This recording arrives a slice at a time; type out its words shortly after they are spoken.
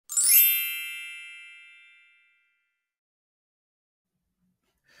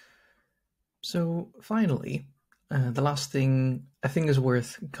So finally, the last thing I think is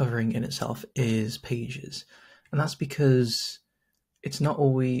worth covering in itself is pages. And that's because it's not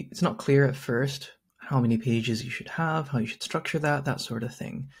clear at first how many pages you should have, how you should structure that sort of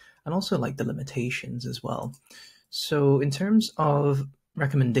thing. And also like the limitations as well. So in terms of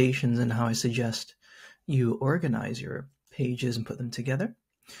recommendations and how I suggest you organize your pages and put them together,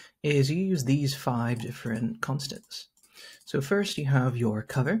 is you use these 5 different constants. So first you have your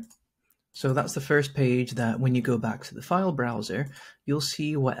cover. So that's the first page that when you go back to the file browser, you'll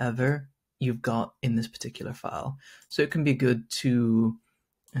see whatever you've got in this particular file. So it can be good to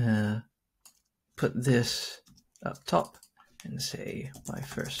put this up top and say my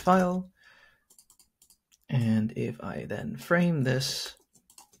first file. And if I then frame this,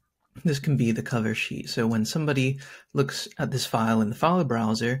 this can be the cover sheet. So when somebody looks at this file in the file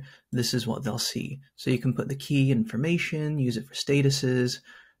browser, this is what they'll see. So you can put the key information, use it for statuses,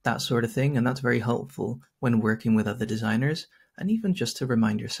 that sort of thing. And that's very helpful when working with other designers, and even just to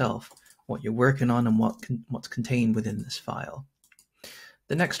remind yourself what you're working on and what's contained within this file.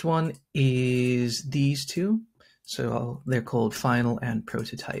 The next one is these two. So they're called final and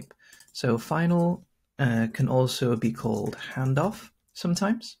prototype. So final can also be called handoff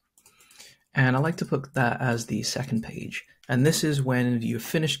sometimes. And I like to put that as the second page. And this is when you've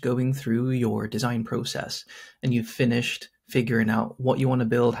finished going through your design process and you've finished figuring out what you want to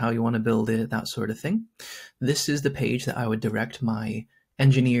build, how you want to build it, that sort of thing. This is the page that I would direct my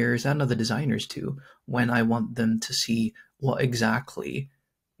engineers and other designers to when I want them to see what exactly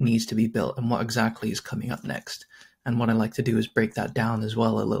needs to be built and what exactly is coming up next. And what I like to do is break that down as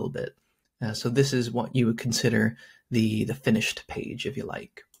well a little bit. So this is what you would consider the finished page, if you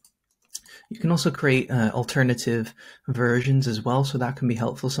like. You can also create alternative versions as well, so that can be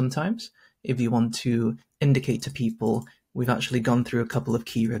helpful sometimes. If you want to indicate to people, we've actually gone through a couple of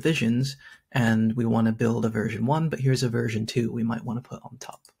key revisions and we want to build a version 1, but here's a version 2 we might want to put on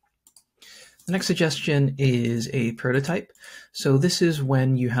top. The next suggestion is a prototype. So this is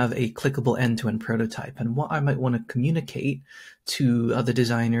when you have a clickable end-to-end prototype, and what I might want to communicate to other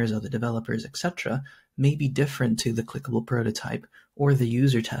designers, other developers, etc. may be different to the clickable prototype or the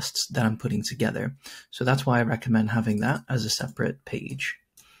user tests that I'm putting together. So that's why I recommend having that as a separate page.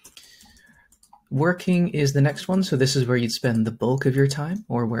 Working is the next one. So this is where you'd spend the bulk of your time,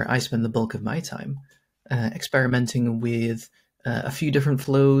 or where I spend the bulk of my time, experimenting with a few different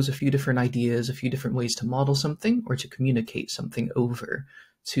flows, a few different ideas, a few different ways to model something or to communicate something over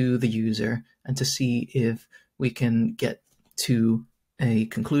to the user, and to see if we can get to a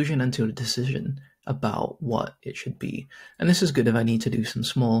conclusion and to a decision about what it should be. And this is good if I need to do some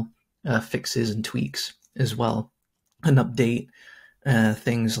small fixes and tweaks as well, and update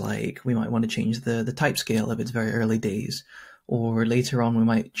things like we might want to change the type scale if it's very early days, or later on we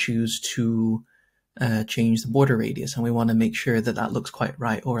might choose to change the border radius and we want to make sure that that looks quite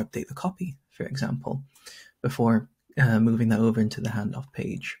right, or update the copy, for example, before moving that over into the handoff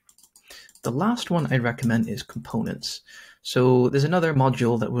page. The last one I recommend is components. So there's another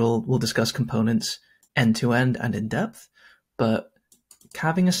module that we'll discuss components end-to-end and in depth, but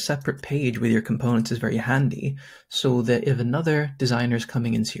having a separate page with your components is very handy, so that if another designer is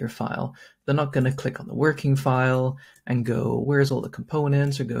coming into your file, they're not going to click on the working file and go, where's all the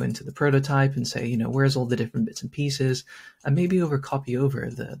components, or go into the prototype and say, where's all the different bits and pieces, and maybe copy over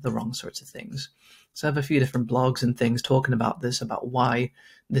the wrong sorts of things. So I have a few different blogs and things talking about this, about why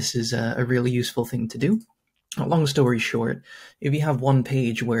this is a really useful thing to do. Long story short, if you have one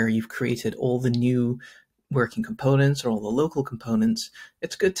page where you've created all the new working components or all the local components,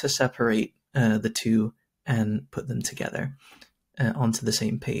 it's good to separate the two and put them together onto the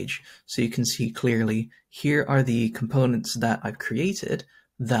same page. So you can see clearly, here are the components that I've created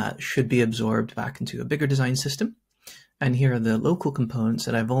that should be absorbed back into a bigger design system. And here are the local components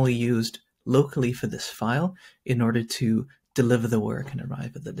that I've only used locally for this file in order to deliver the work and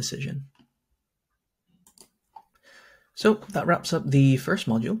arrive at the decision. So that wraps up the first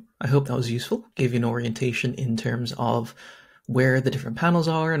module. I hope that was useful, gave you an orientation in terms of where the different panels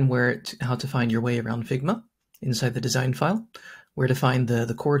are and how to find your way around Figma inside the design file, where to find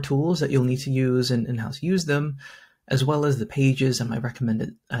the core tools that you'll need to use and how to use them, as well as the pages and my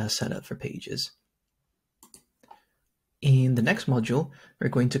recommended setup for pages. In the next module, we're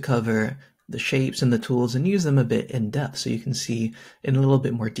going to cover the shapes and the tools and use them a bit in depth, so you can see in a little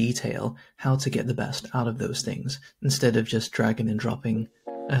bit more detail how to get the best out of those things instead of just dragging and dropping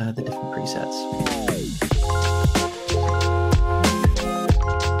the different presets.